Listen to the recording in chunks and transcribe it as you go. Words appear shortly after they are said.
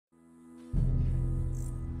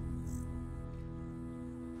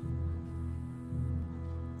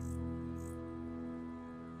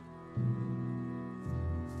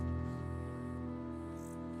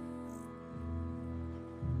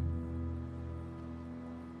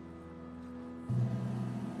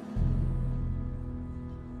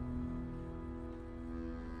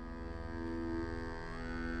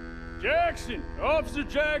Jackson! Officer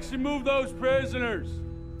Jackson, move those prisoners!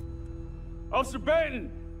 Officer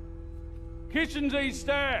Benton! Kitchens aid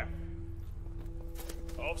staff!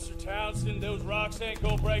 Officer Townsend, those rocks ain't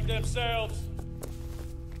gonna break themselves.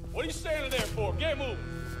 What are you standing there for? Get moving!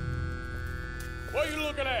 What are you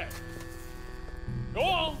looking at? Go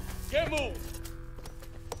on, get moving!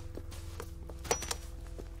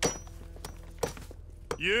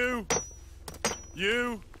 You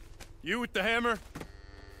with the hammer?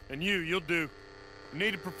 And you'll do. You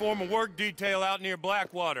need to perform a work detail out near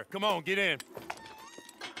Blackwater. Come on, get in.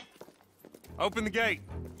 Open the gate.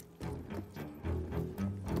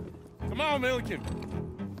 Come on, Milliken.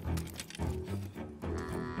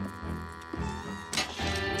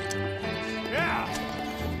 Yeah!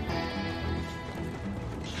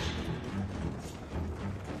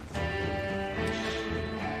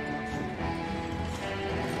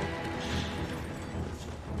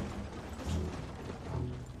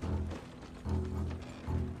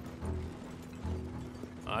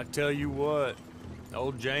 I tell you what,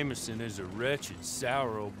 old Jameson is a wretched,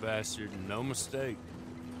 sour old bastard, and no mistake.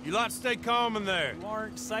 You lot stay calm in there. You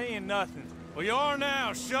aren't saying nothing. Well, you are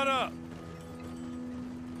now. Shut up.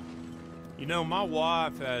 You know, my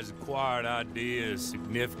wife has acquired ideas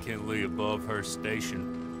significantly above her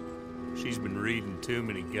station. She's been reading too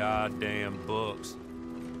many goddamn books.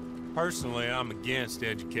 Personally, I'm against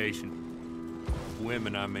education.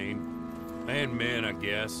 Women, I mean. And men, I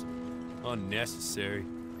guess. Unnecessary.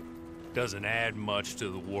 Doesn't add much to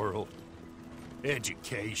the world.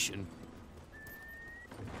 Education.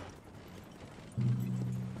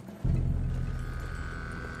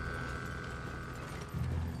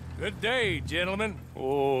 Good day, gentlemen.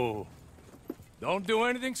 Oh. Don't do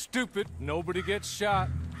anything stupid. Nobody gets shot.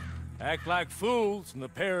 Act like fools, and the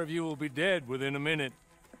pair of you will be dead within a minute.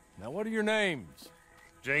 Now, what are your names?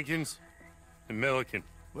 Jenkins and Milliken.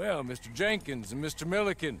 Well, Mr. Jenkins and Mr.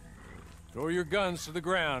 Milliken, throw your guns to the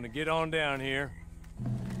ground and get on down here.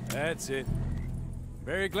 That's it.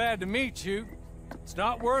 Very glad to meet you. It's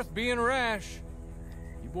not worth being rash.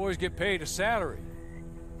 You boys get paid a salary.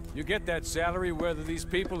 You get that salary whether these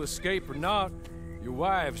people escape or not. Your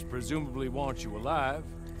wives presumably want you alive.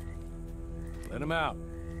 Let them out.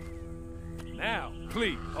 Now,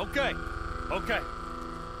 please. Okay.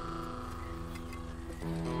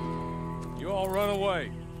 You all run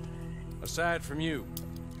away. Aside from you.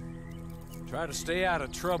 Try to stay out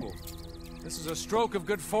of trouble. This is a stroke of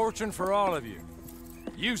good fortune for all of you.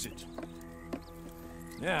 Use it.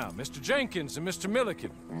 Now, Mr. Jenkins and Mr.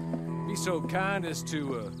 Milliken, be so kind as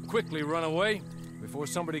to quickly run away before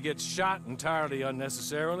somebody gets shot entirely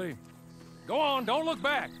unnecessarily. Go on, don't look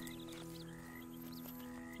back.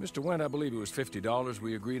 Mr. Wendt, I believe it was $50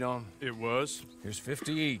 we agreed on. It was. Here's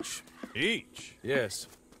 50 each. Each? Yes.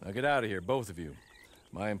 Now get out of here, both of you.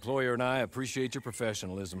 My employer and I appreciate your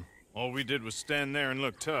professionalism. All we did was stand there and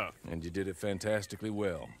look tough. And you did it fantastically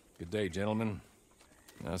well. Good day, gentlemen.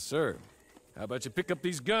 Now, sir, how about you pick up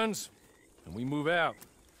these guns, and we move out?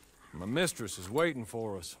 My mistress is waiting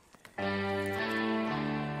for us.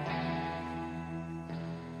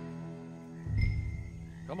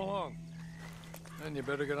 Come along. And you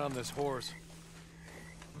better get on this horse.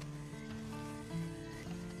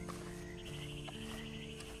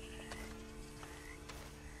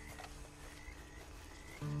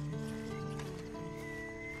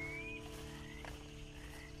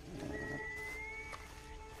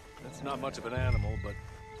 That's not much of an animal, but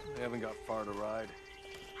they haven't got far to ride.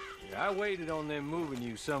 Yeah, I waited on them moving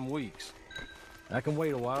you some weeks. I can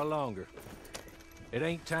wait a while longer. It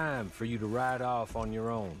ain't time for you to ride off on your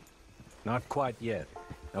own. Not quite yet.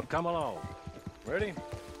 Now come along. Ready?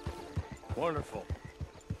 Wonderful.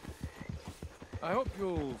 I hope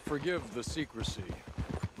you'll forgive the secrecy.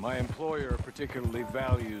 My employer particularly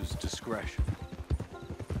values discretion.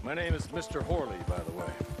 My name is Mr. Horley, by the way.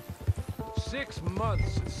 6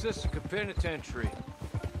 months at Siska Penitentiary,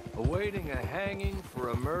 awaiting a hanging for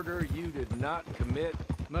a murder you did not commit.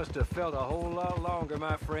 Must have felt a whole lot longer,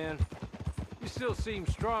 my friend. You still seem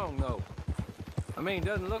strong, though. I mean,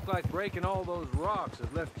 doesn't look like breaking all those rocks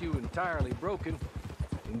has left you entirely broken,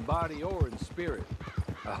 in body or in spirit.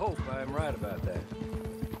 I hope I am right about that.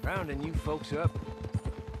 Rounding you folks up,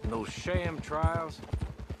 and those sham trials,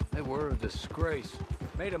 they were a disgrace.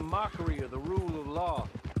 Made a mockery of the rule of law.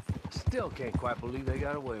 Still can't quite believe they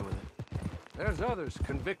got away with it. There's others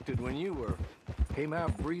convicted when you were. Came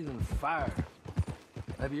out breathing fire.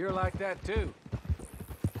 Maybe you're like that too.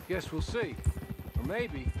 Guess we'll see. Or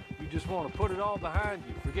maybe you just want to put it all behind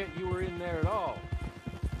you, forget you were in there at all.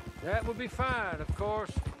 That would be fine, of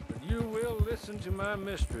course, but you will listen to my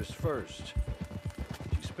mistress first.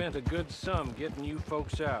 She spent a good sum getting you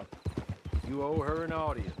folks out. You owe her an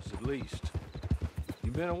audience, at least.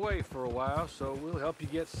 You've been away for a while, so we'll help you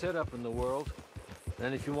get set up in the world.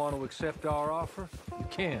 Then if you want to accept our offer, you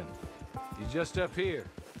can. He's just up here.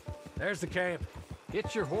 There's the camp.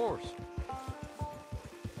 Get your horse.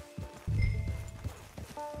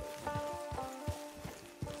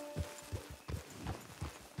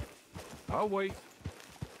 I'll wait.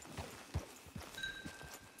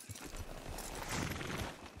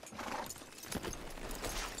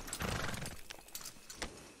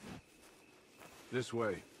 This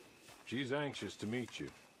way. She's anxious to meet you.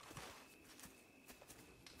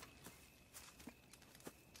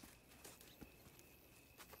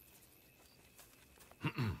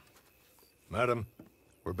 Madam,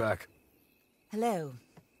 we're back. Hello.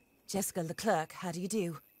 Jessica Leclerc, how do you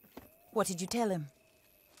do? What did you tell him?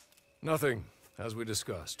 Nothing, as we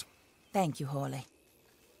discussed. Thank you, Hawley.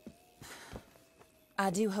 I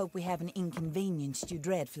do hope we haven't inconvenienced you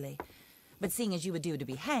dreadfully. But seeing as you were due to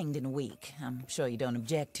be hanged in a week, I'm sure you don't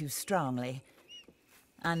object too strongly.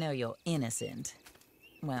 I know you're innocent.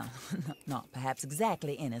 Well, not perhaps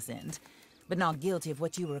exactly innocent, but not guilty of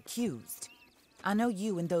what you were accused. I know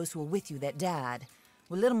you and those who were with you that died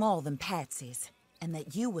were little more than patsies, and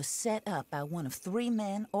that you were set up by one of 3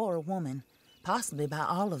 men or a woman, possibly by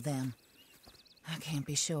all of them. I can't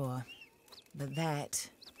be sure, but that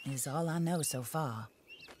is all I know so far.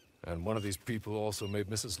 And one of these people also made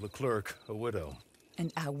Mrs. Leclerc a widow.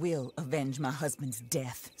 And I will avenge my husband's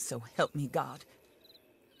death, so help me God.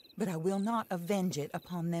 But I will not avenge it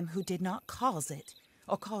upon them who did not cause it,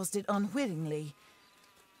 or caused it unwittingly.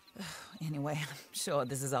 Anyway, I'm sure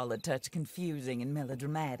this is all a touch confusing and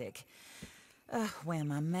melodramatic. Where are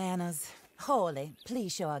my manners? Hawley,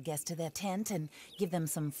 please show our guests to their tent and give them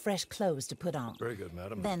some fresh clothes to put on. Very good,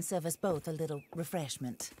 madam. Then serve us both a little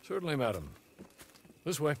refreshment. Certainly, madam.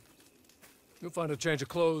 This way. You'll find a change of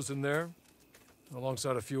clothes in there,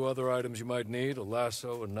 alongside a few other items you might need, a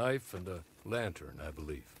lasso, a knife, and a lantern, I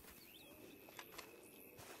believe.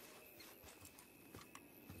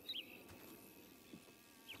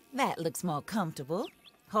 That looks more comfortable.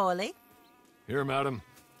 Hawley? Here, madam.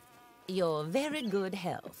 Your very good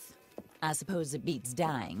health. I suppose it beats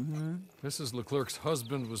dying, Mrs. Leclerc's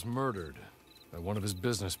husband was murdered by one of his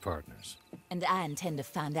business partners. And I intend to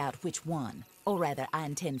find out which one. Or rather, I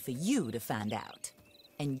intend for you to find out.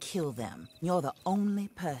 And kill them. You're the only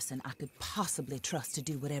person I could possibly trust to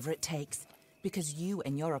do whatever it takes. Because you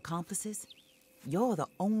and your accomplices, you're the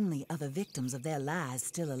only other victims of their lies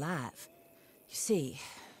still alive. You see,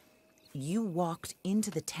 you walked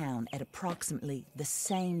into the town at approximately the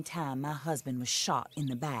same time my husband was shot in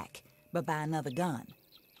the back, but by another gun,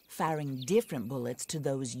 firing different bullets to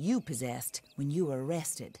those you possessed when you were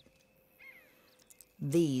arrested.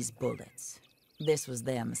 These bullets, this was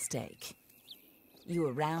their mistake. You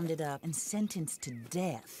were rounded up and sentenced to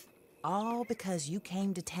death, all because you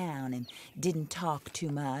came to town and didn't talk too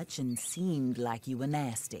much and seemed like you were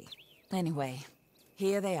nasty. Anyway,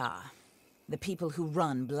 here they are. The people who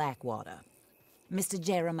run Blackwater. Mr.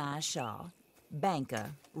 Jeremiah Shaw, banker,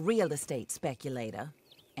 real estate speculator,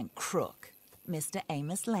 and crook. Mr.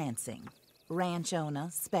 Amos Lansing, ranch owner,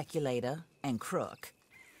 speculator, and crook.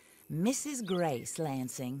 Mrs. Grace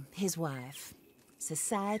Lansing, his wife,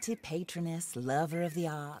 society patroness, lover of the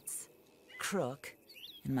arts, crook,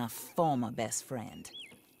 and my former best friend.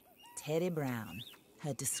 Teddy Brown,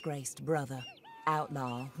 her disgraced brother,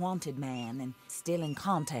 outlaw, wanted man, and still in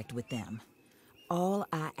contact with them. All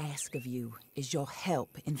I ask of you is your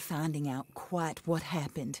help in finding out quite what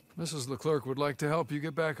happened. Mrs. Leclerc would like to help you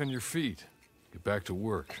get back on your feet. Get back to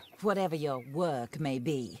work. Whatever your work may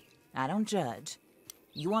be, I don't judge.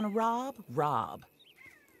 You want to rob? Rob.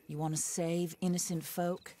 You want to save innocent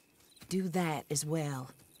folk? Do that as well.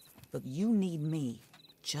 But you need me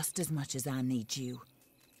just as much as I need you.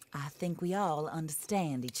 I think we all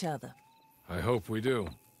understand each other. I hope we do.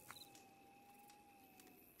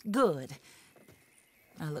 Good.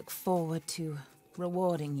 I look forward to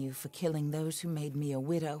rewarding you for killing those who made me a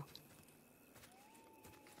widow.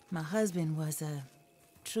 My husband was a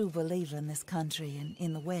true believer in this country and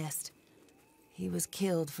in the West. He was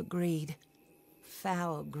killed for greed.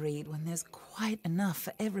 Foul greed when there's quite enough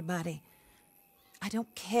for everybody. I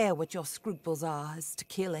don't care what your scruples are as to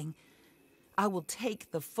killing. I will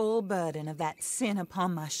take the full burden of that sin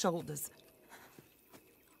upon my shoulders.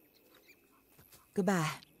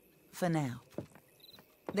 Goodbye, for now.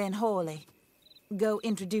 Then Hawley, go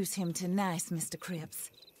introduce him to nice Mr.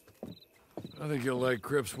 Cripps. I think you'll like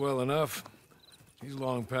Cripps well enough. He's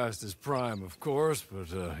long past his prime, of course,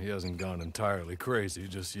 but he hasn't gone entirely crazy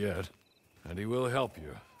just yet. And he will help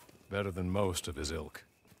you, better than most of his ilk.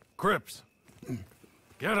 Cripps!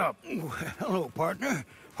 Get up. Hello, partner.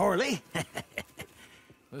 Horley.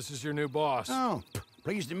 This is your new boss. Oh,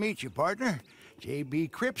 pleased to meet you, partner. J.B.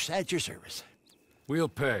 Cripps at your service. We'll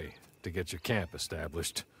pay to get your camp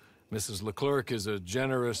established. Mrs. Leclerc is a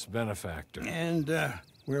generous benefactor. And,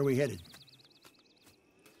 where are we headed?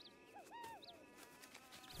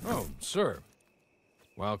 Oh, sir.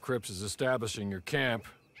 While Cripps is establishing your camp,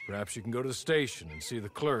 perhaps you can go to the station and see the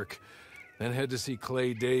clerk, then head to see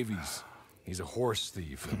Clay Davies. He's a horse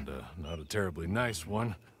thief, and not a terribly nice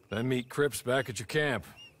one. Then meet Cripps back at your camp.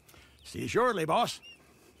 See you shortly, boss.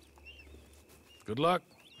 Good luck.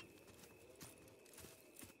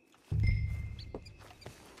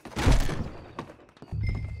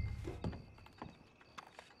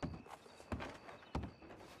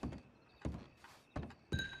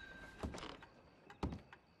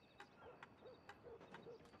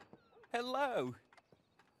 Hello.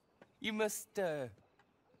 You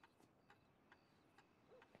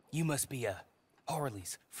must be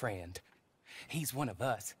Harley's friend. He's one of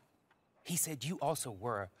us. He said you also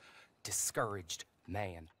were a discouraged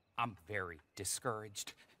man. I'm very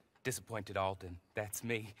discouraged. Disappointed Alden, that's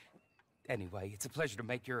me. Anyway, it's a pleasure to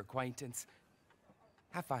make your acquaintance.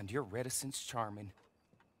 I find your reticence charming.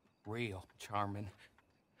 Real charming.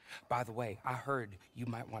 By the way, I heard you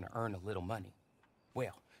might want to earn a little money.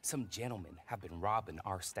 Well, some gentlemen have been robbing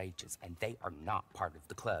our stages, and they are not part of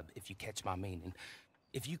the club, if you catch my meaning.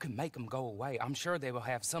 If you can make them go away, I'm sure they will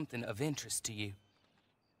have something of interest to you.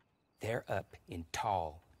 They're up in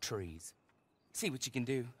tall trees. See what you can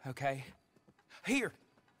do, okay? Here,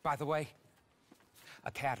 by the way,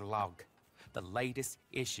 a catalog. The latest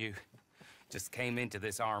issue. Just came into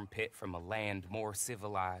this armpit from a land more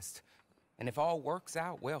civilized. And if all works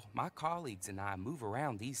out, well, my colleagues and I move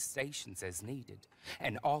around these stations as needed.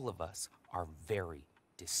 And all of us are very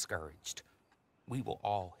discouraged. We will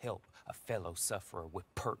all help a fellow sufferer with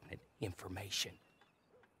pertinent information.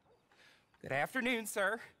 Good afternoon,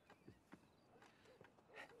 sir.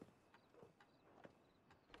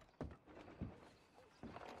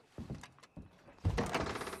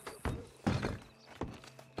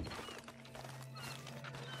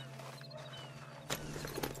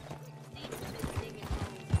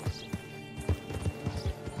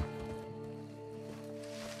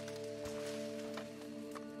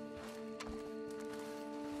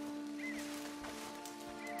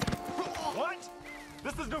 What?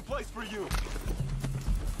 This is no place for you.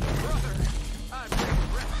 Brother, I bring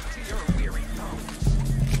rest to your weary bones.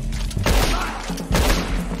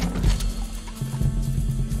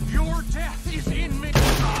 Your death is in me.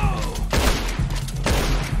 Oh!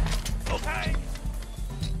 Okay.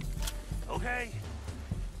 Okay.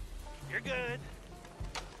 You're good.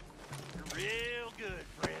 You're real good,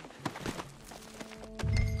 friend.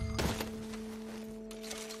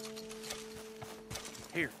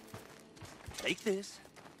 Here. Take this.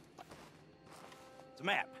 It's a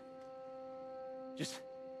map. Just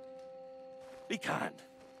be kind.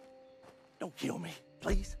 Don't kill me,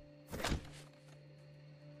 please.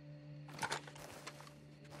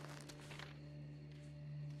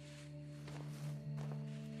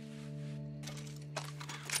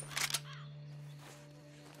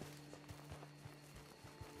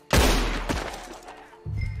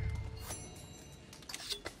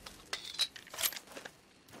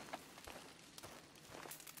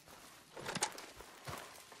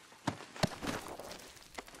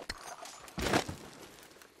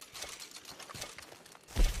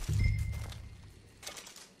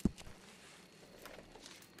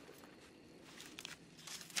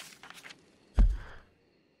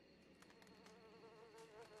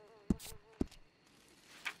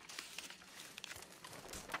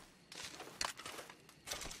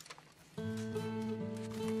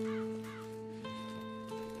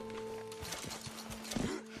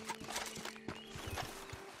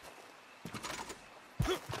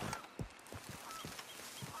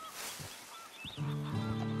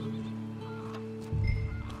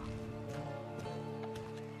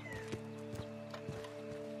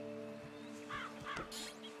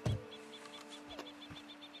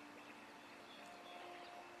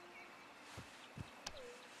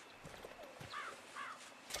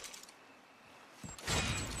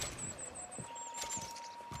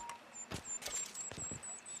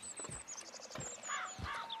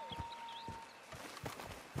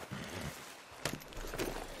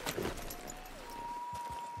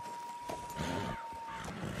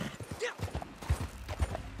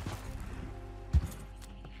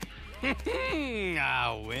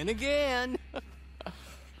 I win again.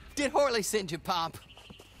 Did Horley send you, Pop?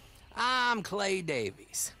 I'm Clay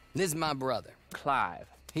Davies. This is my brother, Clive.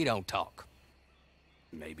 He don't talk.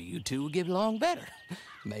 Maybe you two will get along better.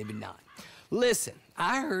 Maybe not. Listen,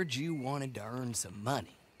 I heard you wanted to earn some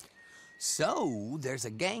money. So, there's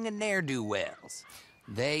a gang of ne'er-do-wells.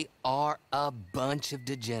 They are a bunch of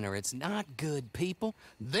degenerates, not good people.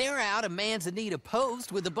 They're out of Manzanita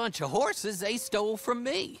Post with a bunch of horses they stole from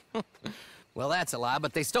me. Well, that's a lie,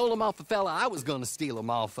 but they stole them off the fella I was gonna steal them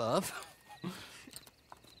off of.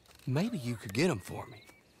 Maybe you could get them for me.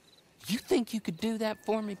 You think you could do that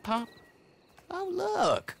for me, Pop? Oh,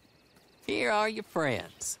 look. Here are your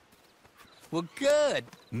friends. Well, good.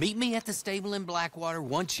 Meet me at the stable in Blackwater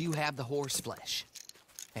once you have the horse flesh.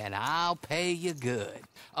 And I'll pay you good.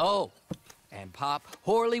 Oh, and Pop,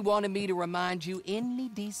 Horley wanted me to remind you, any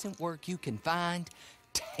decent work you can find,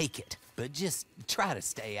 take it. But just try to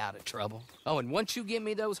stay out of trouble. Oh, and once you give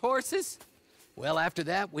me those horses, well, after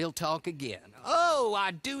that, we'll talk again. Oh,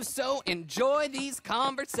 I do so enjoy these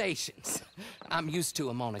conversations. I'm used to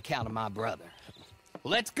them on account of my brother.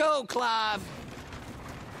 Let's go, Clive.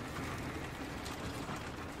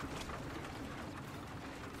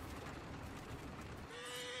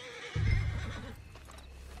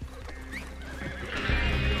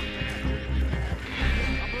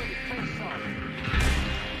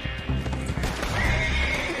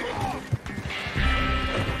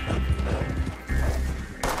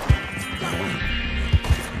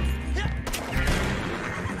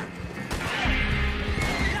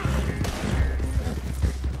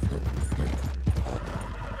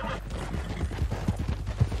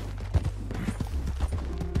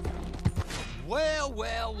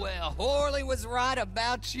 Well, Horley was right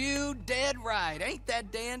about you, dead right. Ain't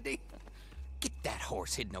that dandy? Get that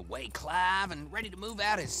horse hidden away, Clive, and ready to move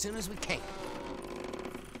out as soon as we can.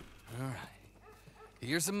 All right.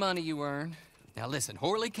 Here's the money you earned. Now listen,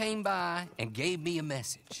 Horley came by and gave me a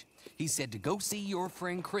message. He said to go see your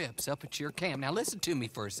friend Cripps up at your camp. Now listen to me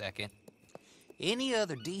for a second. Any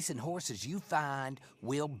other decent horses you find,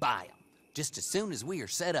 we'll buy them. Just as soon as we are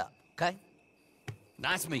set up, okay?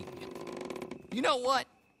 Nice meeting you. You know what?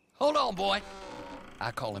 Hold on, boy.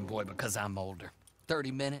 I call him boy because I'm older.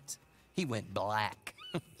 30 minutes, he went black.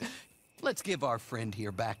 Let's give our friend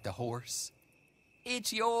here back the horse.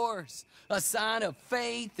 It's yours. A sign of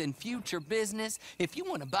faith and future business. If you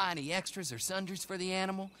want to buy any extras or sundries for the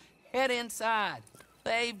animal, head inside.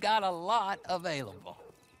 They've got a lot available.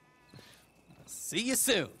 See you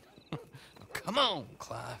soon. Come on,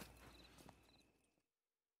 Clive.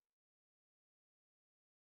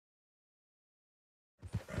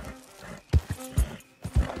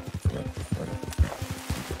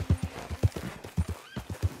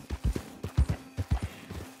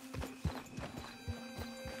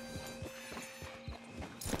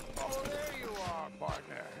 Oh, there you are,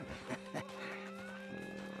 partner.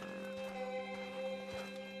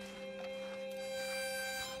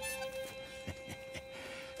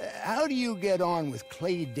 How do you get on with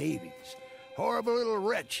Clay Davies? Horrible little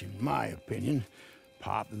wretch, in my opinion.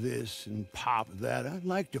 Pop this and pop that. I'd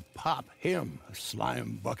like to pop him, a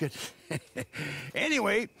slime bucket.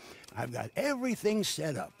 Anyway, I've got everything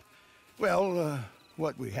set up. Well,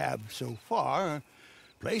 what we have so far,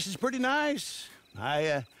 place is pretty nice.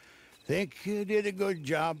 I think you did a good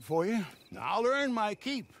job for you. I'll earn my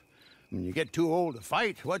keep. When you get too old to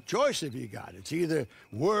fight, what choice have you got? It's either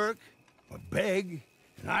work or beg,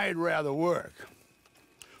 and I'd rather work.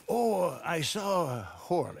 Oh, I saw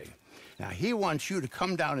Horley. Now, he wants you to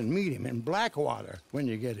come down and meet him in Blackwater when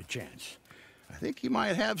you get a chance. I think he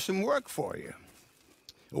might have some work for you.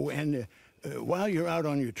 Oh, and while you're out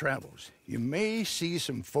on your travels, you may see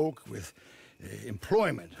some folk with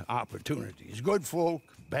employment opportunities. Good folk,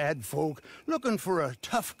 bad folk, looking for a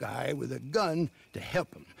tough guy with a gun to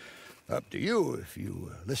help them. Up to you if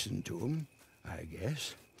you listen to them, I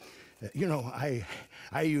guess. You know,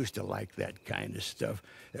 I used to like that kind of stuff.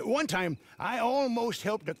 One time, I almost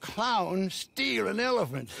helped a clown steal an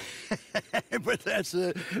elephant. But that's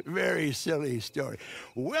a very silly story.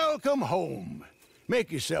 Welcome home.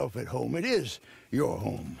 Make yourself at home. It is your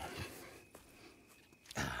home.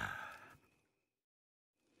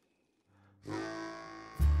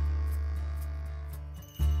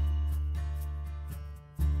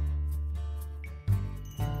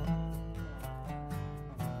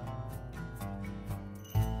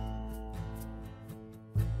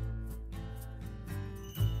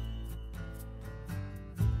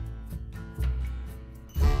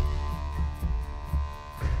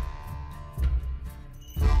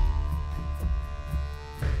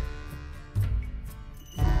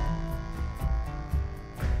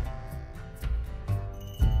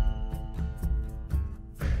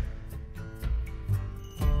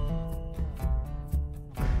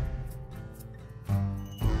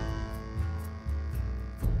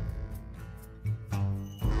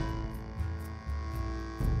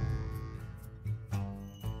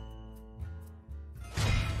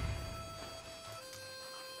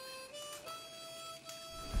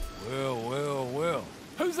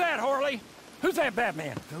 Who's that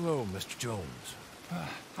Batman? Hello, Mr. Jones.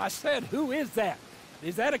 I said, who is that?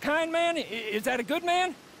 Is that a kind man? Is that a good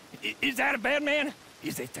man? Is that a bad man?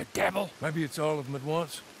 Is it the devil? Maybe it's all of them at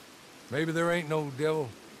once. Maybe there ain't no devil.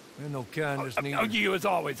 There's no kindness neither. Oh, you was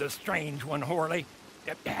always a strange one, Horley.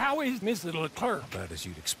 How is Mrs. Leclerc? About as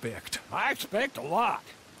you'd expect. I expect a lot.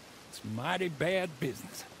 It's mighty bad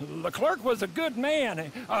business. Leclerc was a good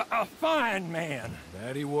man, a fine man.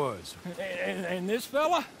 That he was. And this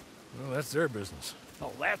fella? Well, that's their business.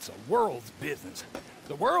 Oh, that's the world's business.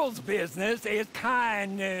 The world's business is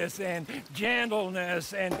kindness and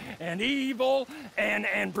gentleness and evil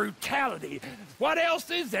and brutality. What else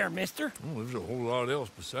is there, mister? Well, there's a whole lot else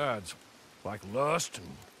besides. Like lust and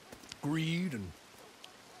greed and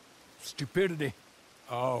stupidity.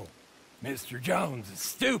 Oh, Mr. Jones is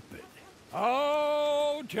stupid.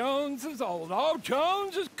 Oh, Jones is old. Oh,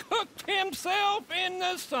 Jones has cooked himself in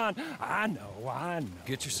the sun. I know.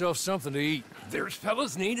 Get yourself something to eat. There's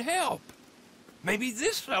fellas need help. Maybe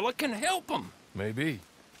this fella can help them. Maybe.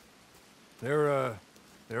 They're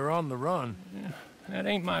on the run. Yeah, that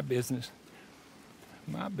ain't my business.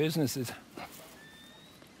 My business is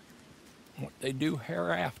what they do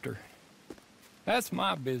hereafter. That's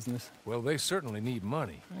my business. Well, they certainly need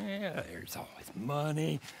money. Yeah, there's always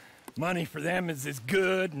money. Money for them is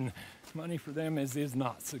good, and money for them is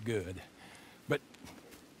not so good. But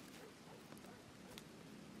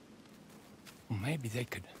well, maybe they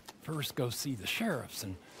could first go see the sheriffs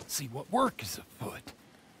and see what work is afoot.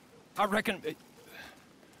 I reckon,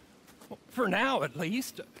 for now at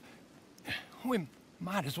least, we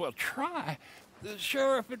might as well try. The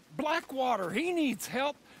sheriff at Blackwater, he needs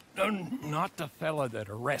help. No, not the fella that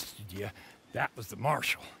arrested you. That was the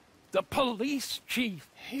marshal. The police chief.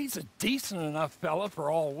 He's a decent enough fella for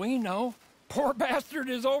all we know. Poor bastard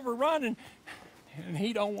is overrun, and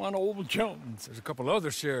he don't want old Jones. There's a couple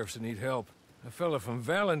other sheriffs that need help. A fella from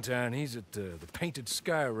Valentine, he's at the Painted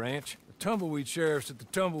Sky Ranch. The Tumbleweed sheriff's at the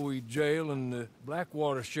Tumbleweed Jail, and the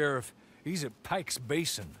Blackwater sheriff, he's at Pike's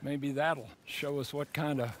Basin. Maybe that'll show us what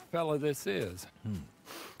kind of fella this is.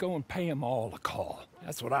 Go and pay them all a call.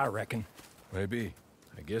 That's what I reckon. Maybe.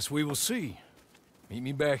 I guess we will see. Meet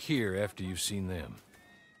me back here after you've seen them.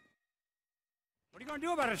 What are you gonna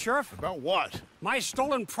do about it, Sheriff? About what? My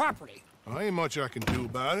stolen property. Well, ain't much I can do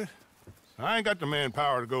about it. I ain't got the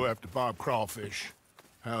manpower to go after Bob Crawfish.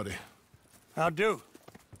 Howdy. How do?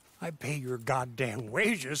 I pay your goddamn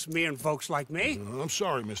wages, me and folks like me. I'm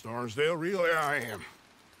sorry, Mr. Arnsdale. Really, I am.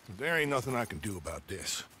 But there ain't nothing I can do about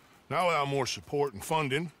this. Not without more support and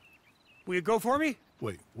funding. Will you go for me?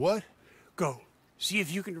 Wait, what? Go. See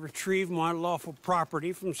if you can retrieve my lawful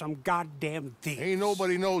property from some goddamn thief. Ain't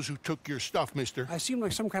nobody knows who took your stuff, mister. I seem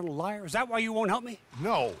like some kind of liar. Is that why you won't help me?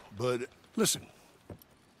 No, but... Listen.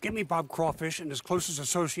 Get me Bob Crawfish and his closest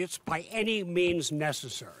associates by any means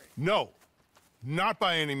necessary. No. Not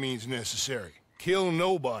by any means necessary. Kill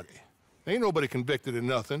nobody. Ain't nobody convicted of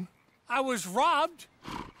nothing. I was robbed.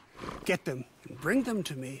 Get them and bring them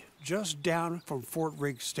to me just down from Fort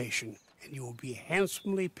Riggs Station, and you will be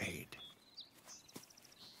handsomely paid.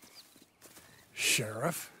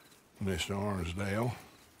 Sheriff? Mr. Arnsdale.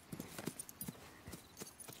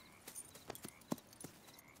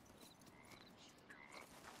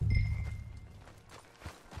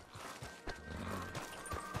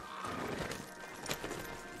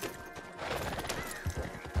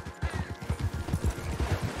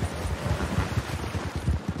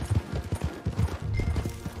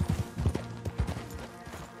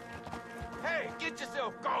 Hey, get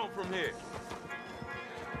yourself gone from here.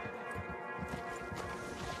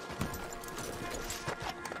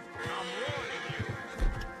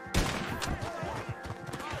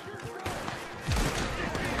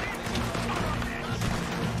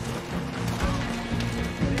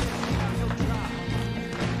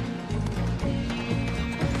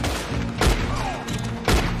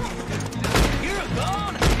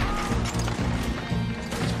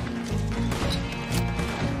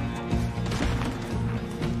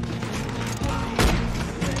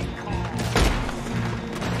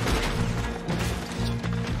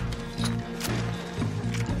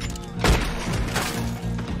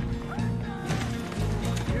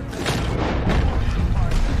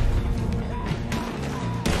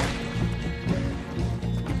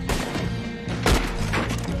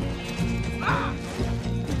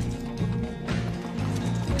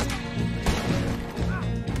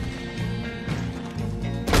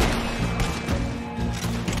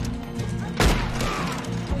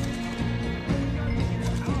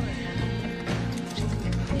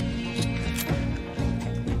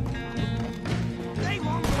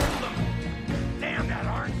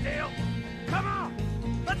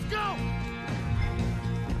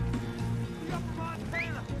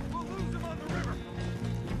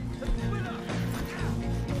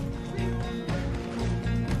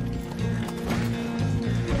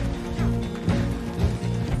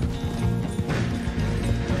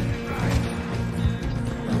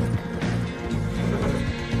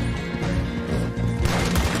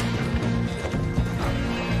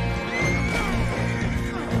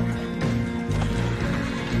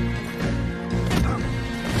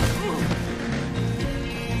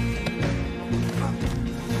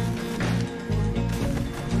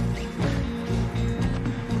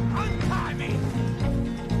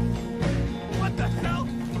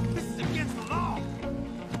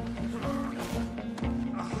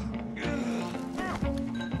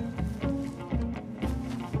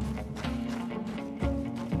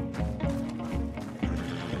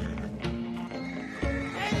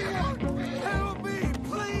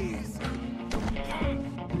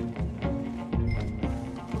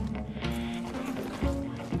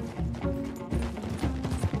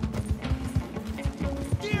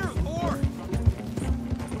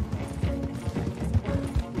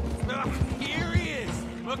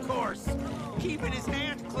 keeping his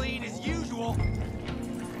hands clean as usual.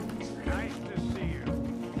 Nice to see you.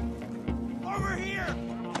 Over here!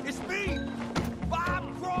 It's me, Bob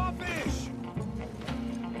Crawfish!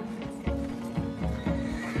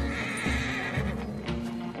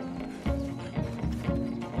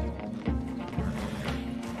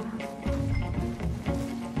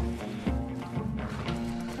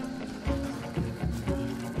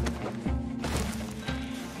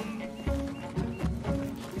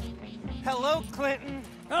 Hello, Clinton.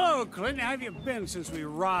 Hello, Clinton. How have you been since we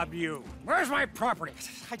robbed you? Where's my property?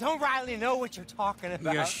 I don't rightly know what you're talking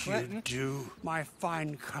about, Yes, Clinton. you do. My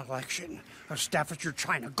fine collection of Staffordshire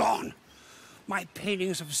china, gone. My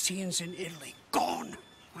paintings of scenes in Italy, gone.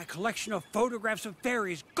 My collection of photographs of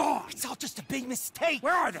fairies, gone. It's all just a big mistake.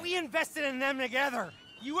 Where are they? We invested in them together.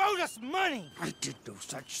 You owed us money. I did no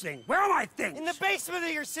such thing. Where are my things? In the basement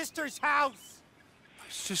of your sister's house. My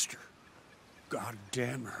sister.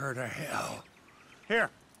 Goddamn her to hell. Here.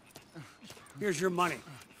 Here's your money.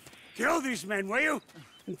 Kill these men, will you?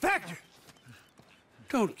 In fact,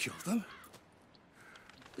 don't kill them.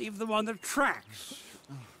 Leave them on the tracks.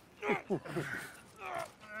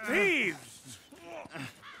 Thieves!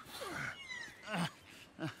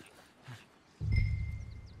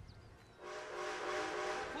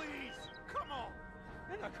 Please, come on.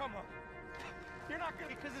 No, come on. You're not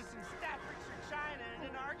gonna because it's in Staffordshire, China, and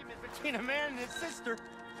an argument between a man and his sister.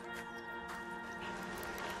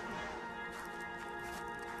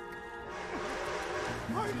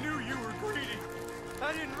 I knew you were greedy.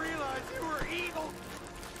 I didn't realize you were evil.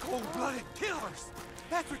 Cold-blooded killers.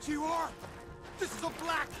 That's what you are. This is a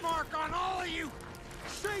black mark on all of you.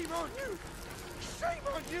 Shame on you. Shame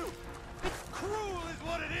on you. It's cruel is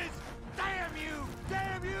what it is. Damn you.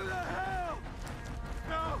 Damn you to hell.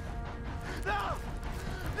 No. No.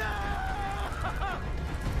 No.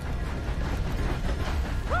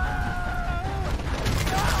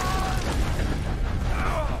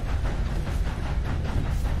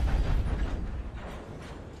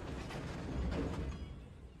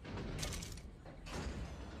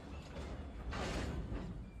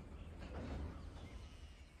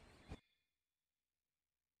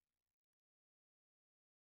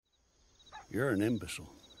 You're an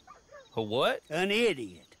imbecile. A what? An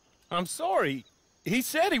idiot. I'm sorry. He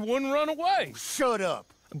said he wouldn't run away. Shut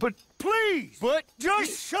up. But please. But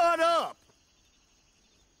just shut up.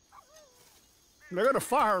 They're gonna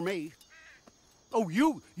fire me. Oh,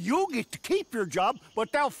 you get to keep your job,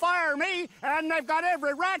 but they'll fire me, and they've got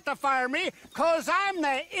every right to fire me, 'cause I'm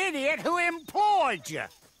the idiot who employed you.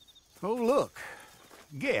 Oh, look.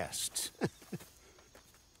 Guests.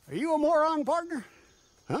 Are you a moron, partner?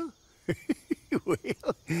 Huh? Well,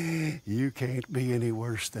 you can't be any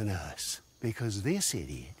worse than us, because this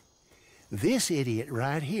idiot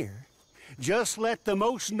right here, just let the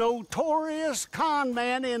most notorious con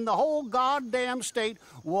man in the whole goddamn state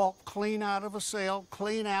walk clean out of a cell,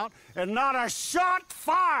 clean out, and not a shot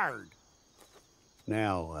fired.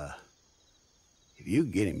 Now, if you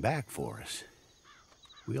get him back for us,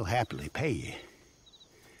 we'll happily pay you.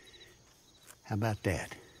 How about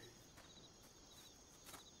that?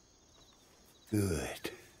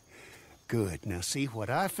 Good. Good. Now, see, what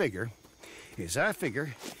I figure is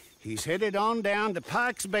he's headed on down to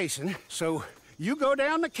Pike's Basin, so you go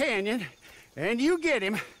down the canyon and you get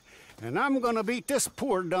him, and I'm gonna beat this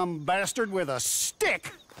poor dumb bastard with a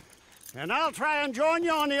stick, and I'll try and join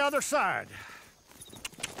you on the other side.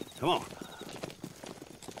 Come on.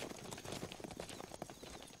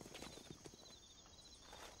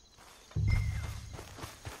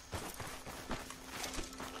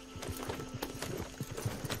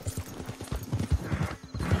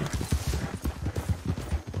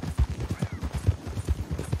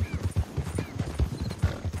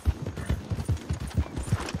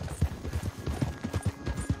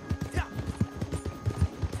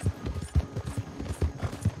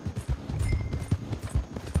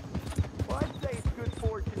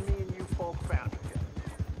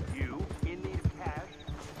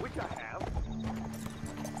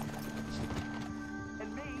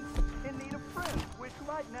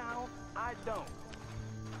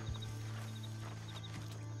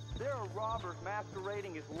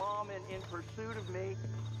 masquerading as lawmen in pursuit of me.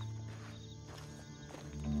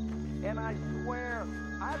 And I swear,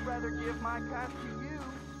 I'd rather give my kind to you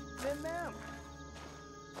than them.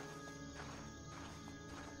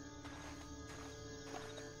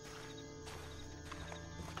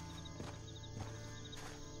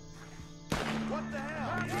 What the hell?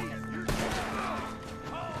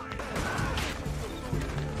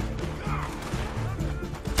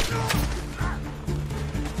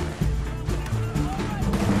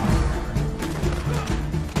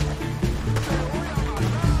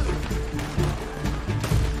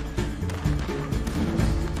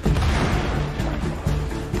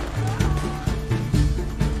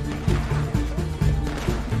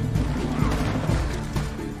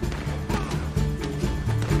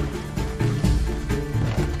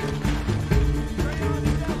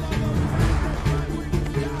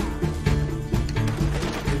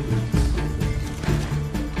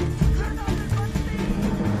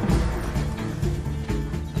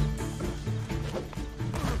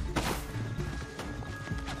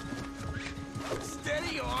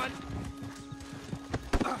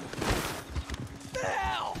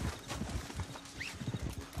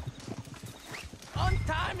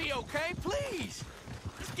 me, okay? Please!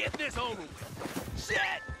 Let's get this over with. Shit!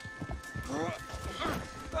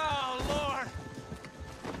 Oh, Lord!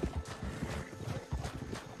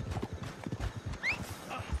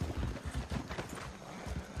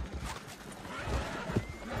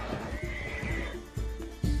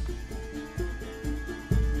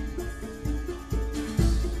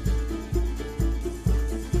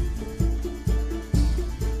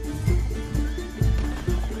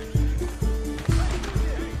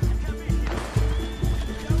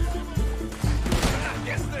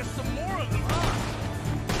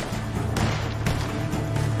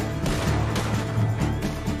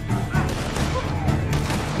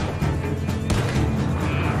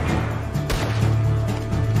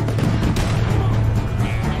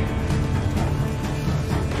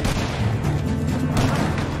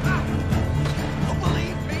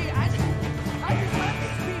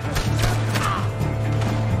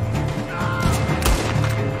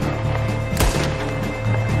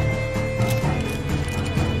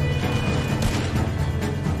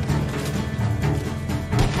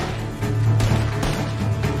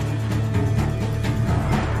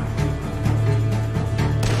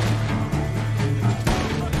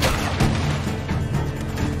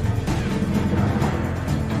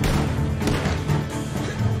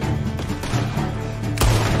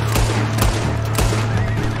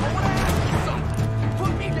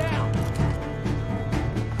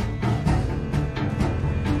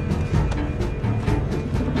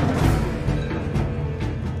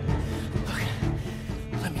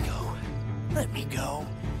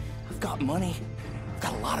 Money. I've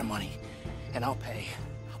got a lot of money. And I'll pay.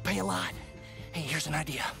 I'll pay a lot. Hey, here's an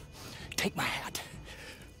idea. Take my hat.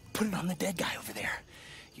 Put it on the dead guy over there.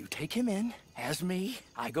 You take him in, as me,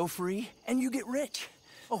 I go free, and you get rich.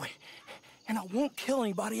 Oh, and I won't kill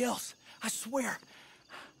anybody else. I swear.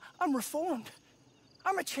 I'm reformed.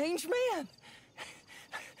 I'm a changed man.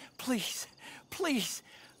 Please, please,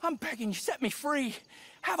 I'm begging you, set me free.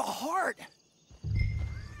 Have a heart.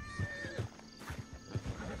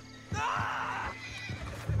 Ah!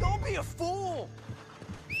 Don't be a fool!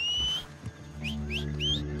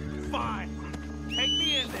 Fine. Take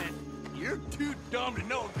me in then. You're too dumb to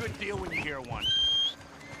know a good deal when you hear one.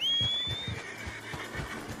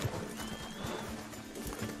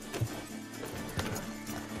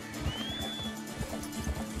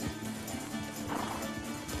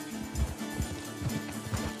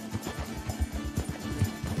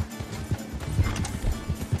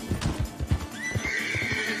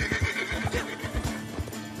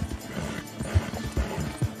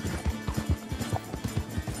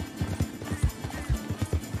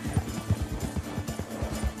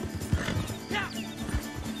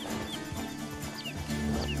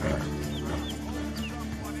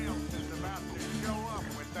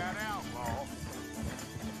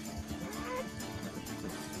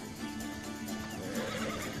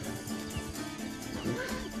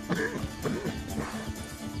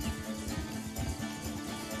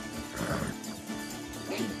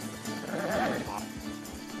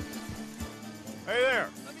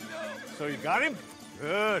 So you got him?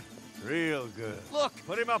 Good. Real good. Look.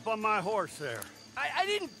 Put him up on my horse there. I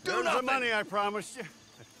didn't do There's nothing. the money I promised you.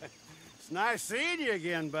 It's nice seeing you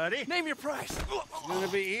again, buddy. Name your price. It's gonna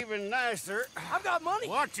be even nicer. I've got money.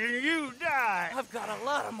 Watching you die. I've got a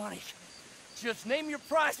lot of money. Just name your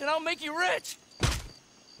price and I'll make you rich.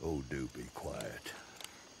 Oh, do be quiet.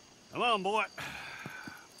 Come on, boy.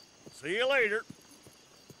 See you later.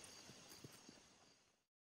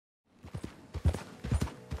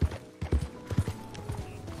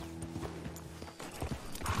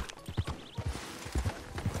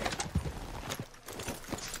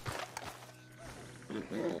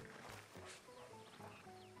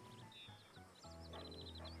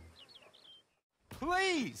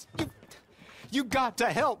 Please! You got to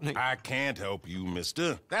help me. I can't help you,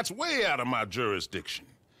 mister. That's way out of my jurisdiction.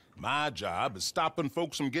 My job is stopping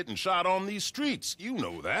folks from getting shot on these streets. You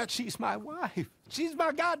know that. She's my wife. She's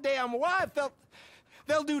my goddamn wife.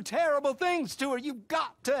 They'll do terrible things to her. You've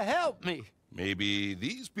got to help me. Maybe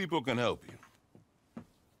these people can help you.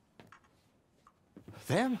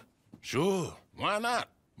 Them? Sure. Why not?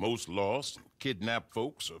 Most lost and kidnapped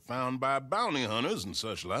folks are found by bounty hunters and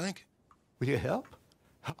such like. Will you help?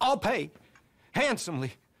 I'll pay.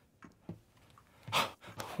 Handsomely.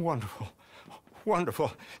 Wonderful.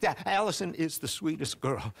 Wonderful. Yeah, Allison is the sweetest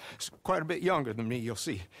girl. She's quite a bit younger than me, you'll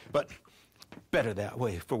see. But better that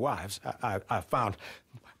way for wives, I found.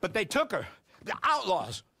 But they took her. The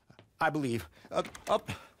outlaws, I believe.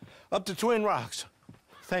 Up to Twin Rocks.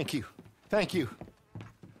 Thank you. Thank you.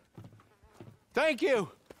 Thank you.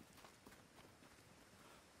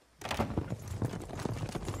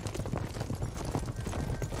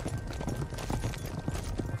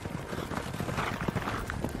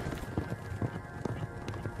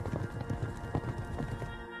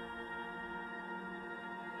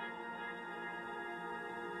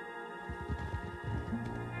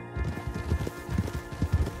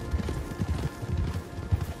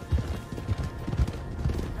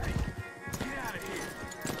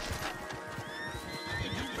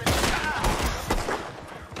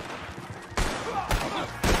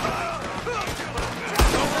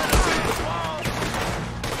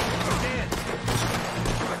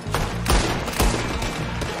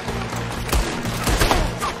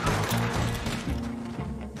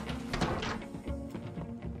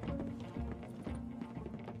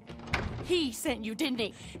 He sent you, didn't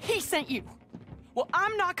he? He sent you. Well,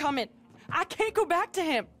 I'm not coming. I can't go back to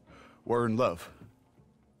him. We're in love.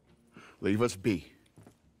 Leave us be.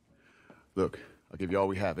 Look, I'll give you all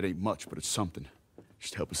we have. It ain't much, but it's something.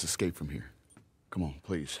 Just help us escape from here. Come on,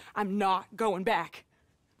 please. I'm not going back.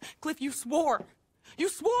 Cliff, you swore. You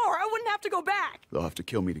swore I wouldn't have to go back. They'll have to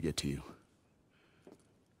kill me to get to you.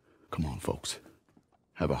 Come on, folks.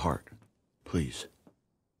 Have a heart. Please.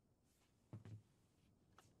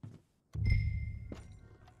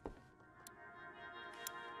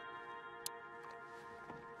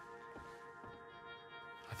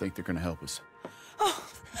 I think they're gonna help us. Oh,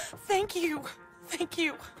 thank you. Thank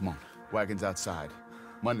you. Come on. Wagon's outside.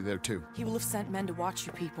 Money there, too. He will have sent men to watch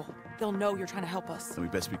you people. They'll know you're trying to help us. Then we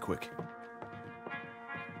best be quick.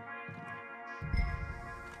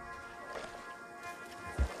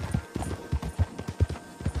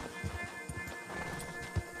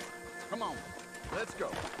 Come on. Let's go.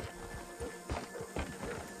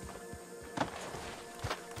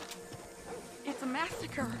 It's a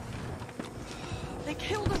massacre. They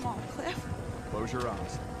killed them all, Cliff. Close your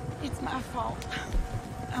eyes. It's my fault.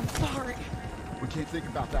 I'm sorry. We can't think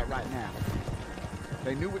about that right now.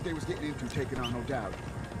 They knew what they was getting into taking on, no doubt.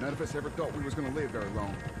 None of us ever thought we was gonna live very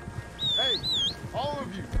long. Hey, all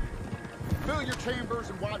of you, fill your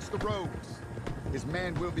chambers and watch the roads. His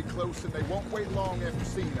men will be close and they won't wait long after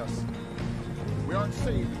seeing us. We aren't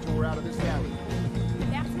safe until we're out of this alley.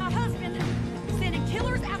 That's my husband, sending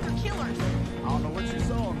killers after killers. I don't know what you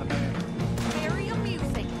saw in the man. Very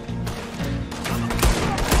amusing.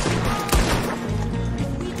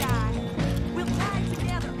 If we die, we'll die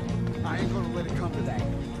together. I ain't gonna let it come to that.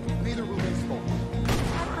 Neither will these folk.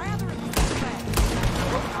 I'd rather it was this way.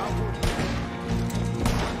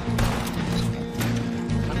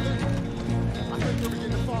 I think we're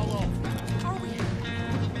beginning to fall off.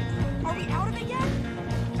 Are we out of it yet?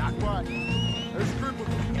 Not quite. There's a group of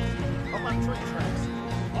them up on train tracks.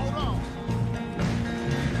 Hold on.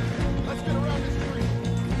 Let's get around this tree.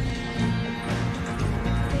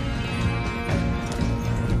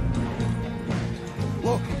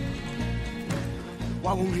 Look.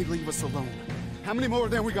 Why won't he leave us alone? How many more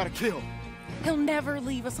of them we gotta kill? He'll never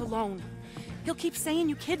leave us alone. He'll keep saying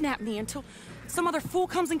you kidnapped me until some other fool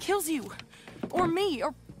comes and kills you. Or me,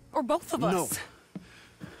 or both of us. No.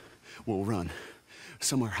 We'll run.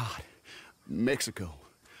 Somewhere hot. Mexico.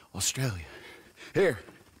 Australia. Here.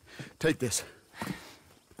 Take this.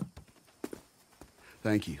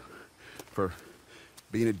 Thank you for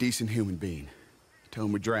being a decent human being. Tell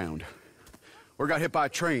him we drowned. Or got hit by a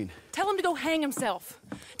train. Tell him to go hang himself.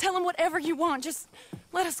 Tell him whatever you want. Just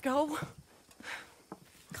let us go.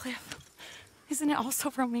 Cliff, isn't it all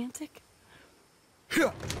so romantic?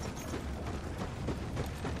 Yeah.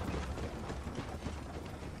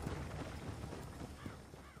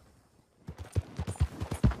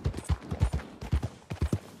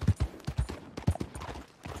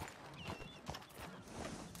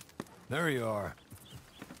 There you are.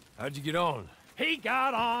 How'd you get on? He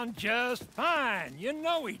got on just fine. You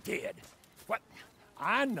know he did. What?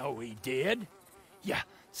 I know he did. You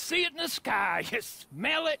see it in the sky. You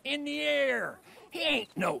smell it in the air. He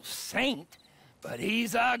ain't no saint, but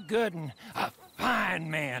he's a good one. A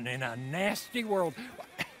fine man in a nasty world.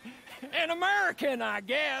 An American, I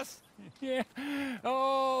guess. Yeah.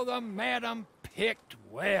 Oh, the madam picked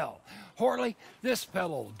well. Horley, this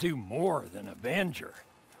fellow'll do more than Avenger.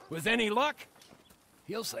 With any luck,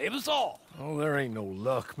 he'll save us all. Oh, there ain't no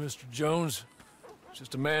luck, Mr. Jones.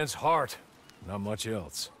 Just a man's heart, not much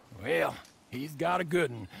else. Well, he's got a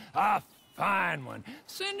good one, a fine one.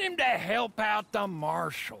 Send him to help out the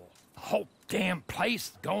marshal. The whole damn place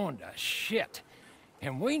is going to shit.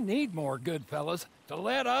 And we need more good fellas to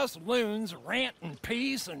let us loons rant in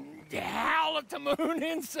peace and howl at the moon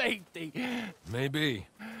in safety. Maybe.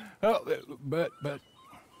 Oh, but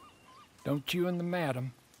don't you and the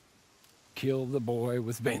madam kill the boy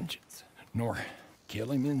with vengeance, nor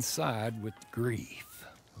kill him inside with grief.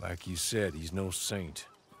 Like you said, he's no saint.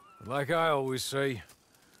 But like I always say,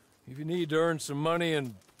 if you need to earn some money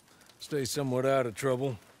and stay somewhat out of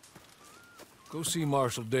trouble, go see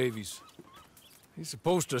Marshal Davies. He's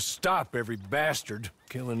supposed to stop every bastard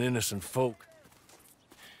killing innocent folk.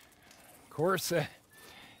 Of course,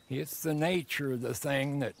 it's the nature of the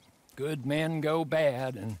thing that good men go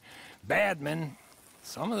bad, and bad men,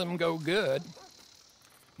 some of them go good.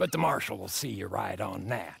 But the marshal will see you right on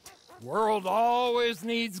that. World always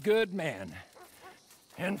needs good men,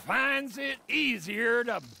 and finds it easier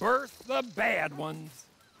to birth the bad ones.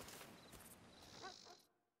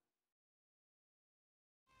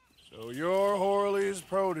 So you're Horley's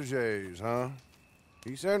protégés, huh?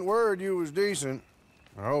 He sent word you was decent.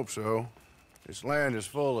 I hope so. This land is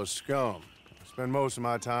full of scum. I spend most of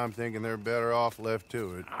my time thinking they're better off left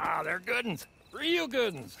to it. Ah, they're good uns. Real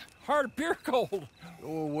good uns. Hard of pure gold. Go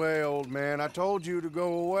away, old man. I told you to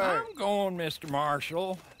go away. I'm going, Mr.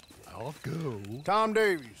 Marshal. I'll go. Tom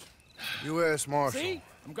Davies, U.S. Marshal. See?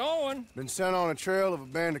 I'm going. Been sent on a trail of a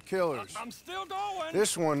band of killers. I'm still going.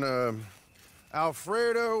 This one,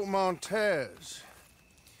 Alfredo Montez.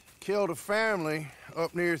 Killed a family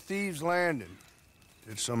up near Thieves' Landing.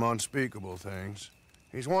 Did some unspeakable things.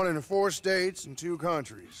 He's wanted in 4 states and 2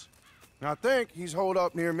 countries. I think he's holed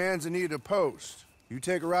up near Manzanita Post. You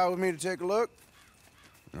take a ride with me to take a look?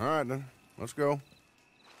 All right, then. Let's go.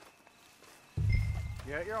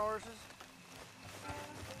 Get your horses.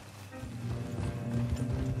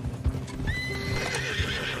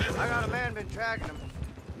 I got a man been tracking him.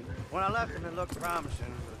 When I left him, it looked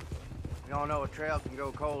promising, but we all know a trail can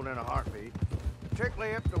go cold in a heartbeat.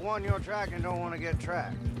 Particularly if the one you're tracking don't want to get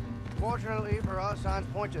tracked. Fortunately for us, signs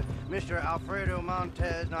point to Mr. Alfredo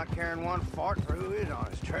Montez not caring one fart for who is on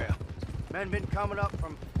his trail. Men been coming up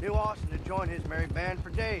from New Austin to join his merry band for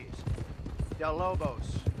days. Del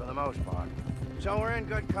Lobos, for the most part. So we're in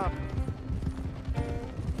good company.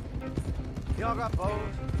 Y'all got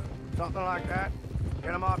bows? Something like that?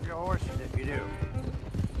 Get them off your horses if you do.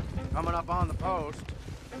 Coming up on the post.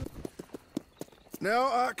 Now,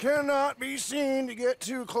 I cannot be seen to get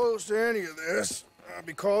too close to any of this. I'll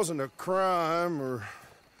be causing a crime or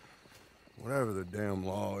whatever the damn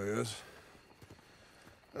law is.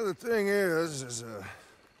 The thing is,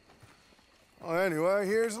 well, anyway,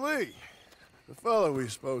 here's Lee, the fellow we're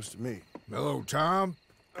supposed to meet. Hello, Tom.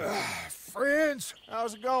 Friends?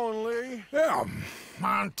 How's it going, Lee? Yeah,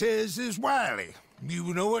 Montez is wily.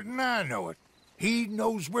 You know it and I know it. He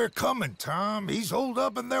knows we're coming, Tom. He's holed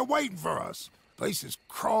up and they're waiting for us. Place is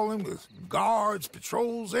crawling with guards,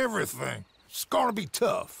 patrols, everything. It's gonna be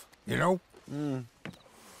tough, you know?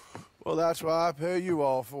 Well, that's what I pay you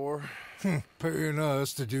all for. Paying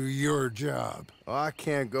us to do your job. Well, I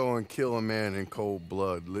can't go and kill a man in cold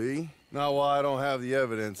blood, Lee. Not while I don't have the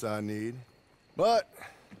evidence I need. But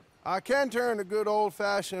I can turn a good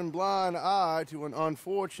old-fashioned blind eye to an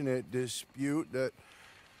unfortunate dispute that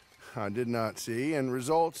I did not see and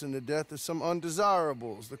results in the death of some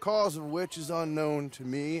undesirables, the cause of which is unknown to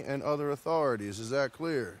me and other authorities. Is that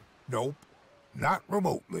clear? Nope. Not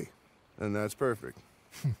remotely. And that's perfect.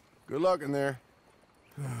 Good luck in there.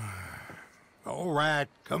 All right,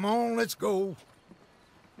 come on, let's go.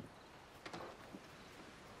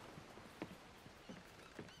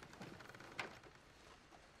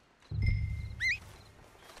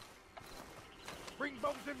 Bring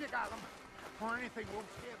bows if you got them, or anything won't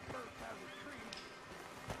scare birds out of the tree.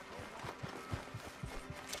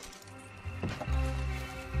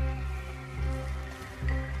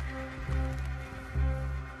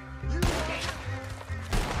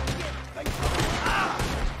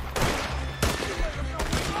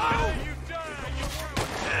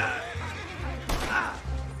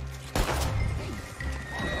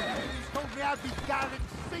 I'd be guided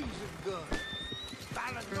season gun. If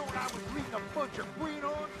I'd have known I was leading a bunch of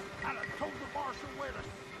greenhorns, I'd have told the marshal where to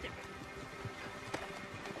stick it.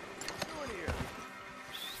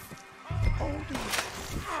 Hold it.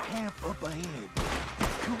 Camp up ahead.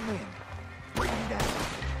 2 men. Bring him down.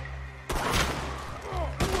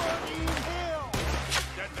 What in hell?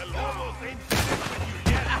 That the Lobos ain't finished with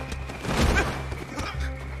you yet.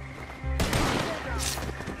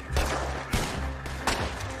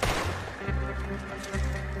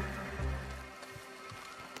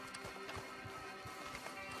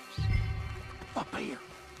 Up here.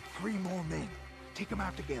 3 more men. Take them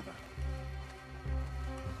out together.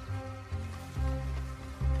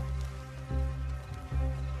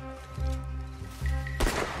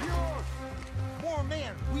 Yours! More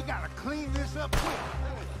men. We gotta clean this up quick.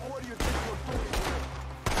 What do you think we're doing?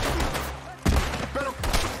 Better...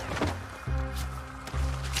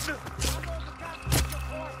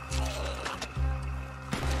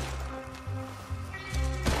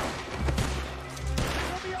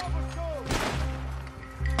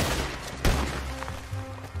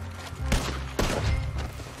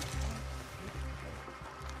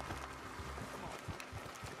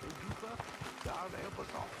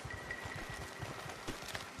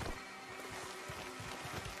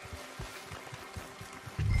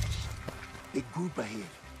 Big group ahead.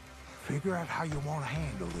 Figure out how you want to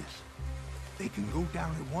handle this. They can go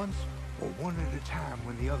down at once or one at a time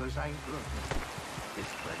when the others ain't looking. It's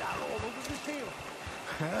spread out all over this hill.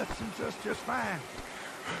 That suits us just fine.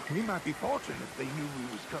 We might be fortunate if they knew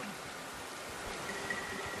we was coming.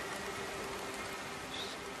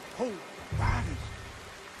 Hold, riders.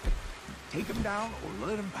 Take them down or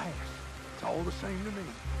let them pass. It's all the same to me.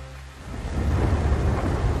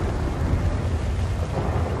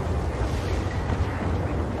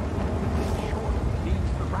 Short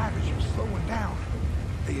means the riders are slowing down.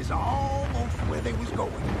 They is almost where they was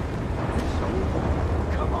going. So,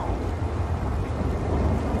 come on.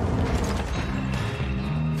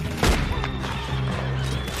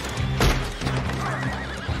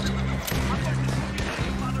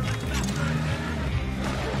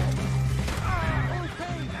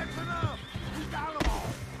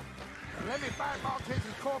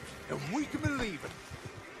 And we can believe it.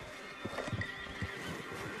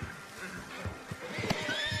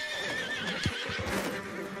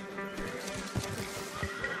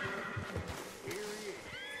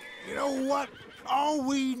 You know what? All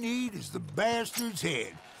we need is the bastard's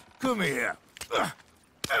head. Come here.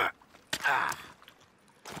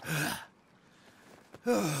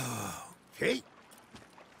 Okay.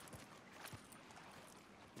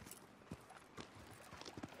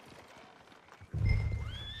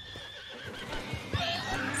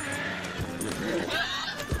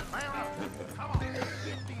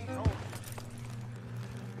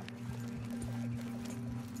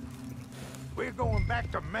 We're going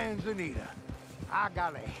back to Manzanita. I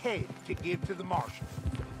got a head to give to the marshal.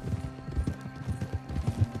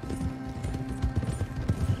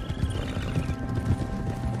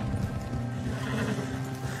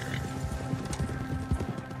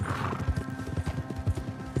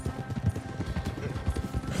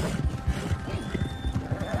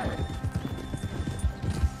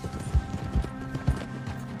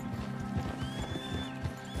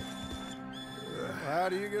 How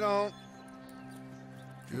do you get on?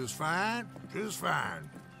 Just fine, just fine.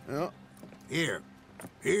 Yeah.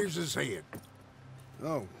 Here's his head.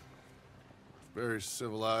 Oh. Very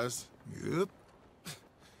civilized. Yep.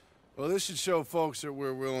 Well, this should show folks that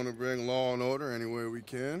we're willing to bring law and order any way we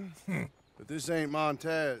can. But this ain't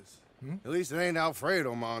Montez. At least it ain't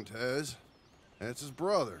Alfredo Montez. That's his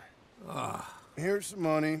brother. Here's some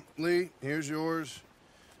money. Lee, here's yours.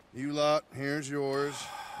 You lot, here's yours.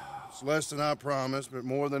 It's less than I promised, but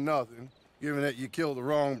more than nothing. Given that you killed the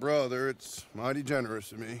wrong brother, it's mighty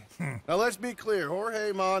generous of me. Now, let's be clear.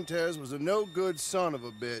 Jorge Montez was a no-good son of a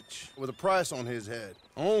bitch with a price on his head.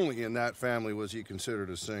 Only in that family was he considered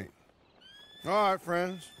a saint. All right,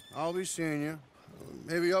 friends. I'll be seeing you.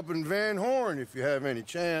 Maybe up in Van Horn, if you have any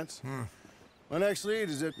chance. My next lead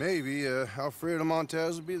is that maybe Alfredo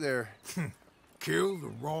Montez will be there. Kill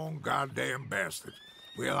the wrong goddamn bastard.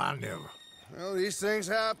 Well, I never. Well, these things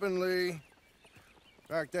happen, Lee.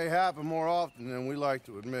 In fact, they happen more often than we like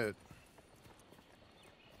to admit.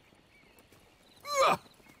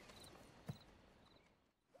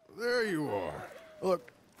 There you are.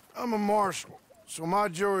 Look, I'm a marshal, so my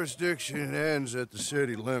jurisdiction ends at the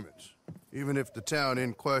city limits, even if the town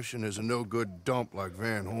in question is a no-good dump like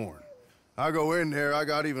Van Horn. I go in there, I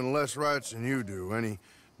got even less rights than you do. Any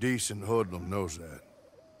decent hoodlum knows that.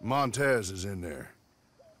 Montez is in there.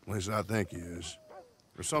 At least I think he is.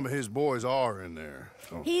 Or some of his boys are in there,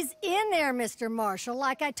 so... He's in there, Mr. Marshal,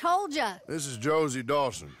 like I told you. This is Josie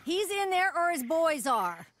Dawson. He's in there or his boys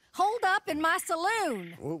are. Hold up in my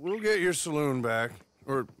saloon. We'll get your saloon back.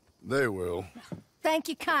 Or they will. Thank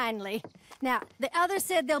you kindly. Now, the others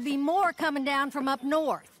said there'll be more coming down from up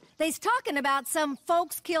north. They's talking about some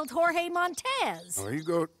folks killed Jorge Montez. Oh, you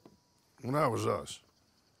go... Well, that was us.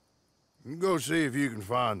 You go see if you can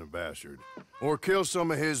find the bastard. Or kill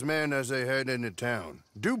some of his men as they head into town.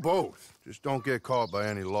 Do both. Just don't get caught by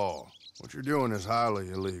any law. What you're doing is highly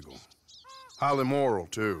illegal. Highly moral,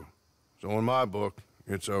 too. So in my book,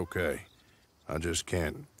 it's okay. I just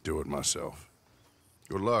can't do it myself.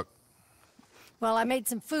 Good luck. Well, I made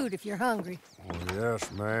some food if you're hungry. Oh,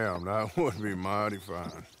 yes, ma'am. That would be mighty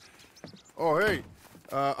fine. Oh, hey.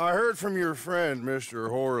 I heard from your friend, Mr.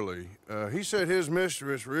 Horley. He said his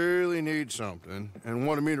mistress really needs something and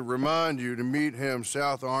wanted me to remind you to meet him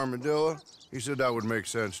south of Armadillo. He said that would make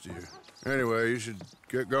sense to you. Anyway, you should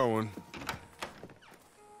get going.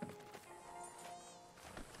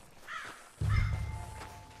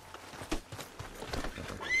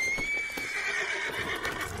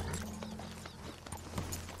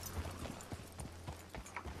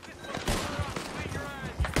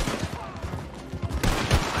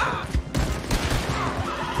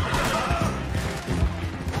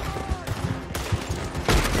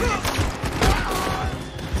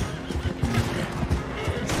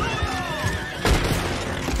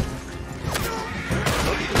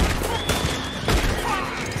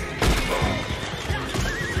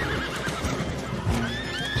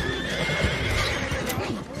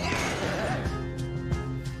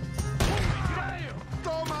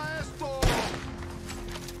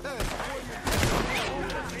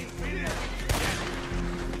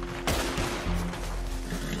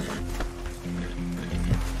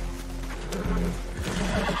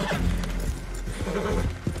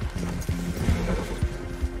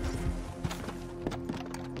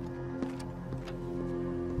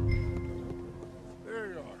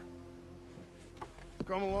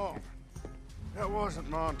 come along. That wasn't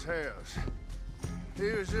Montez.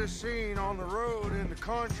 He was just seen on the road in the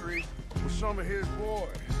country with some of his boys.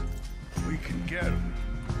 We can get him.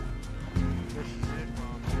 This is it,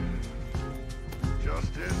 Montez.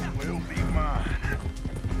 Justice will be mine.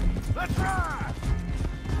 Let's ride!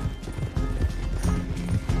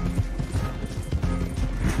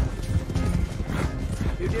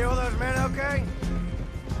 You deal with those men okay?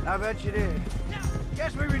 I bet you did.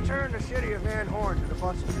 Guess we returned the city of Van Horn to the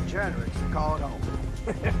bunch of degenerates and call it home.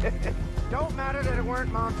 Don't matter that it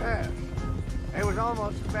weren't Montez. It was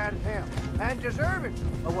almost as bad as him, and deserving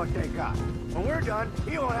of what they got. When we're done,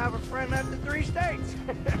 he won't have a friend left in 3 states.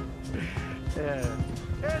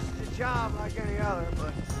 This is a job like any other,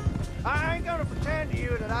 but I ain't gonna pretend to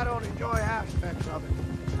you that I don't enjoy aspects of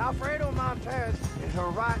it. Alfredo Montez is a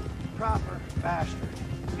right, proper bastard.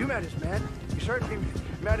 You met his men. You certainly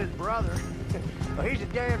met his brother. But he's a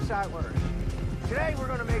damn sight worse. Today we're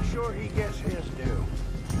gonna make sure he gets his due.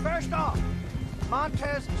 First off,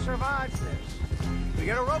 Montez survives this. We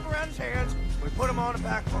get a rope around his hands, we put him on the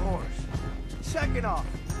back of a horse. Second off,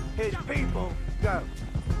 his people go.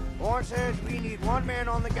 Warren says we need 1 man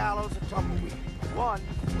on the gallows of tumbleweed. 1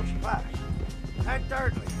 push back. And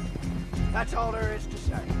thirdly, that's all there is to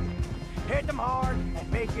say. Hit them hard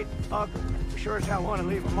and make it ugly. We sure as hell want to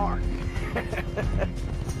leave a mark.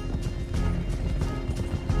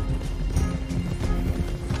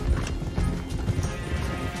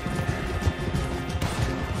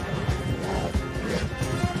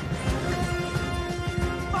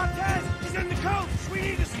 Montez is in the coach! We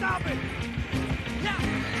need to stop it! Yeah!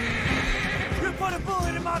 You put a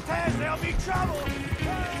bullet in Montez, there'll be trouble!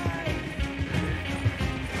 Hey!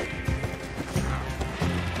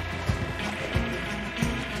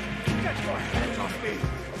 Get your hands off me!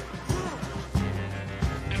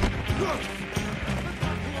 I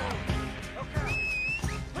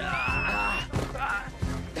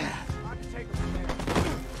can take him from there.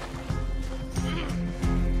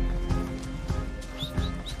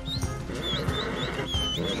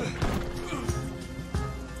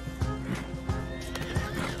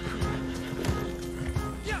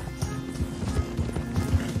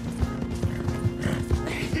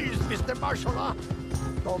 He's Mr. Marshall, huh?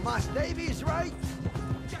 Thomas Davies, right?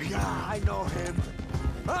 Yeah, I know him.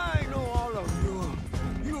 I know all of you.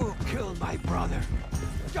 You killed my brother.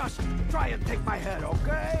 Just try and take my head,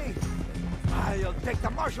 okay? I'll take the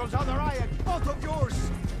marshal's other eye at both of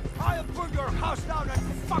yours. I'll burn your house down and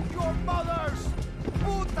fuck your mothers.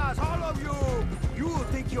 Putas, all of you. You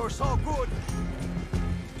think you're so good.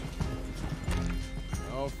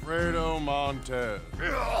 Alfredo Montez.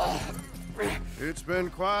 It's been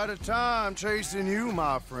quite a time chasing you,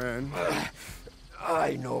 my friend.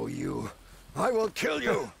 I know you. I will kill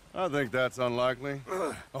you. I think that's unlikely.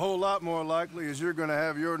 A whole lot more likely is you're gonna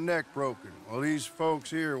have your neck broken while these folks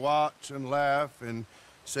here watch and laugh and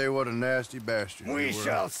say what a nasty bastard you were. We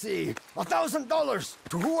shall see. $1,000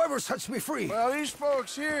 to whoever sets me free. Well, these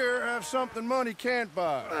folks here have something money can't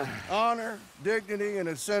buy. Honor, dignity, and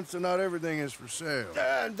a sense that not everything is for sale.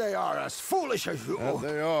 And they are as foolish as you. And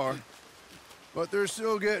they are. But they're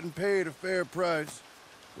still getting paid a fair price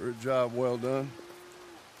for a job well done.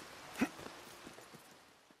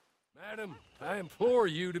 Madam, I implore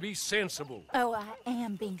you to be sensible. Oh, I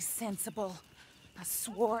am being sensible. I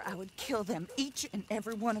swore I would kill them, each and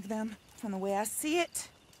every one of them. From the way I see it,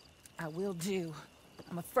 I will do.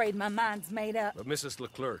 I'm afraid my mind's made up. But Mrs.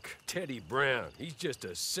 Leclerc, Teddy Brown, he's just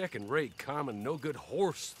a second-rate, common, no-good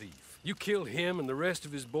horse thief. You kill him and the rest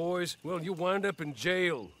of his boys, well, you'll wind up in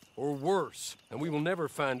jail. Or worse, and we will never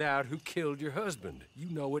find out who killed your husband.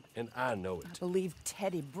 You know it, and I know it. I believe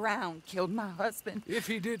Teddy Brown killed my husband. If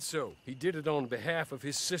he did so, he did it on behalf of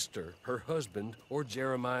his sister, her husband, or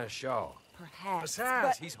Jeremiah Shaw. Perhaps,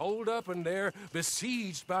 Besides, but... he's holed up in there,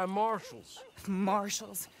 besieged by marshals.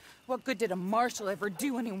 Marshals? What good did a marshal ever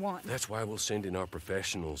do anyone? That's why we'll send in our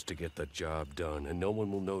professionals to get the job done, and no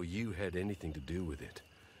one will know you had anything to do with it.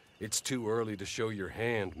 It's too early to show your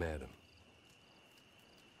hand, madam.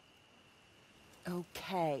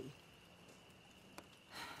 Okay.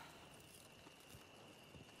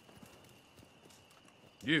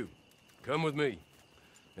 You, come with me.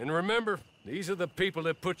 And remember, these are the people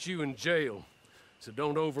that put you in jail. So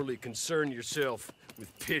don't overly concern yourself with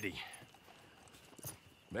pity.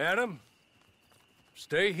 Madam,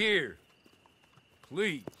 stay here.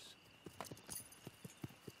 Please.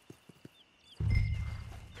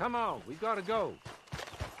 Come on, we gotta go.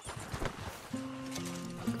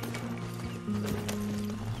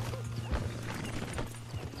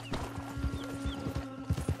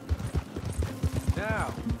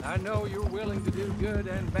 Now, I know you're willing to do good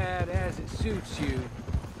and bad as it suits you,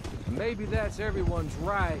 Maybe that's everyone's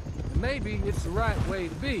right, and maybe it's the right way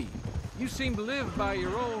to be. You seem to live by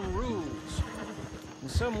your own rules. In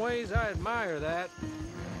some ways, I admire that.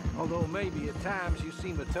 Although maybe at times you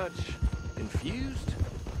seem a touch confused?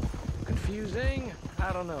 Confusing?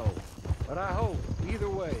 I don't know. But I hope, either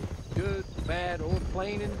way, good, bad, or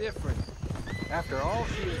plain indifferent, after all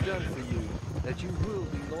she has done for you, that you will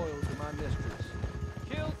be loyal to my mistress.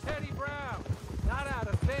 Kill Teddy Brown, not out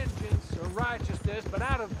of vengeance or righteousness, but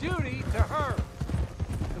out of duty to her.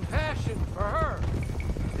 Compassion for her.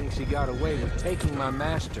 Thinks he got away with taking my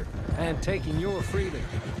master and taking your freedom.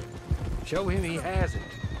 Show him he hasn't.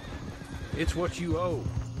 It's what you owe.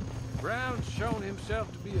 Brown's shown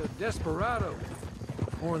himself to be a desperado.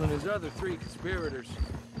 More than his other 3 conspirators.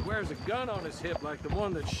 He wears a gun on his hip like the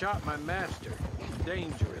one that shot my master. He's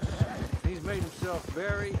dangerous. He's made himself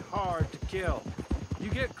very hard to kill. You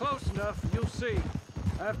get close enough, you'll see.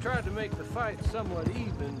 I've tried to make the fight somewhat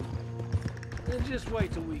even. And just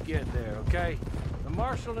wait till we get there, okay? The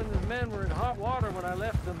marshal and his men were in hot water when I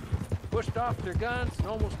left them. Pushed off their guns and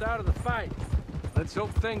almost out of the fight. Let's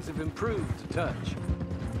hope things have improved a touch.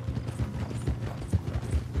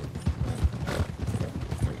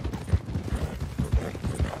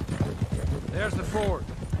 There's the fort.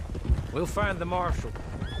 We'll find the marshal.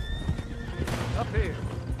 Up here.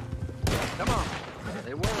 Come on.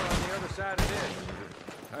 They were on the other side of this.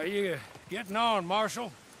 How you getting on,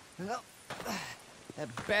 Marshal? Well,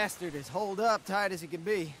 that bastard is holed up tight as he can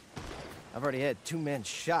be. I've already had 2 men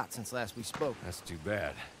shot since last we spoke. That's too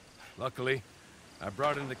bad. Luckily, I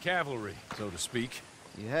brought in the cavalry, so to speak.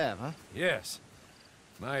 You have, huh? Yes.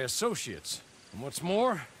 My associates. And what's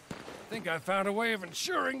more, I think I found a way of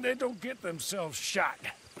ensuring they don't get themselves shot.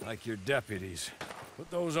 Like your deputies. Put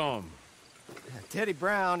those on. Teddy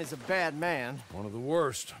Brown is a bad man. One of the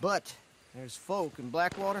worst. But there's folk in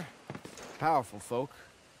Blackwater, powerful folk,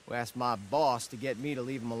 who asked my boss to get me to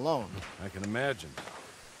leave him alone. I can imagine.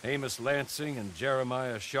 Amos Lansing and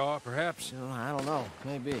Jeremiah Shaw, perhaps? I don't know.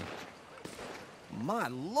 Maybe. My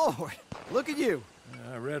lord! Look at you!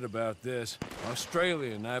 I read about this.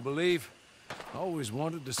 Australian, I believe. Always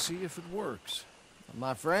wanted to see if it works.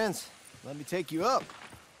 My friends, let me take you up.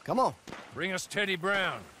 Come on. Bring us Teddy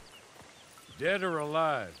Brown. Dead or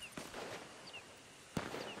alive.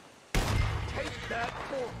 Take that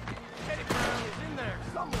fort. Teddy Brown is in there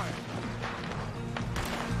somewhere.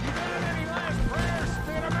 You got any last prayers?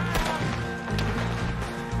 Spit 'em out!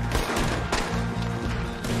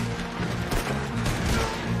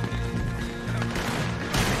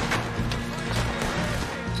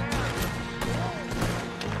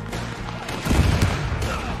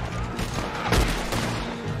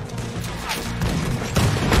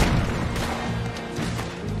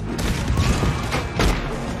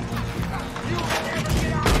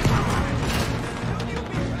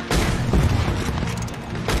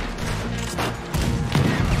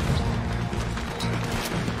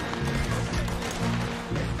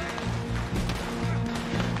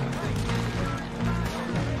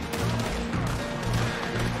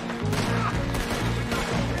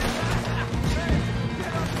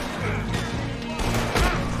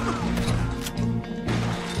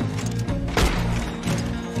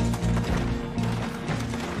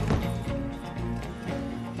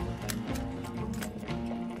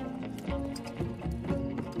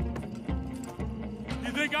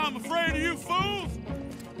 I'm afraid of you fools!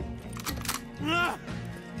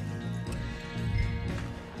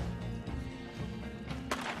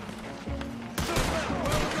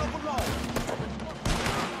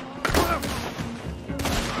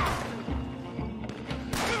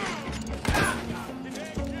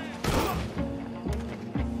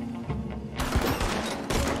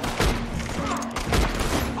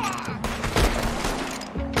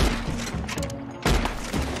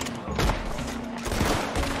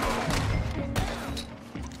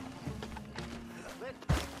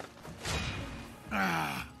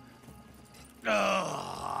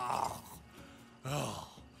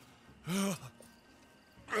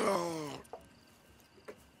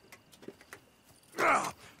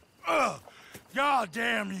 God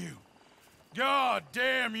damn you! God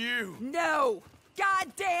damn you! No!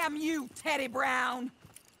 God damn you, Teddy Brown!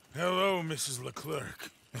 Hello, Mrs.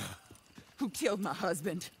 Leclerc. Who killed my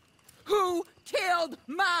husband? Who killed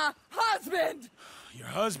my husband? Your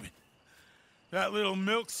husband? That little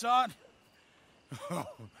milksot? Oh,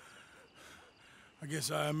 I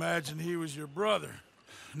guess I imagined he was your brother.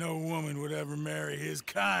 No woman would ever marry his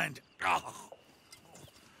kind. Oh.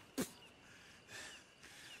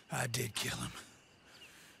 I did kill him.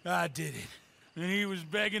 I did it. And he was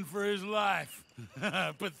begging for his life.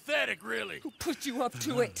 Pathetic, really. Who put you up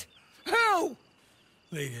to it? Who?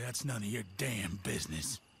 Lady, that's none of your damn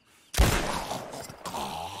business.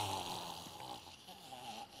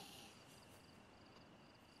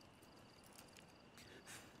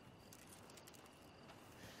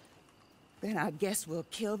 Then I guess we'll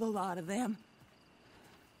kill the lot of them.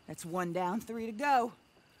 That's 1 down, 3 to go.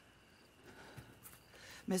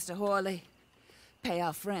 Mr. Horley, pay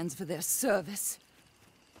our friends for their service.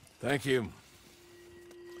 Thank you.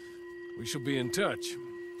 We shall be in touch.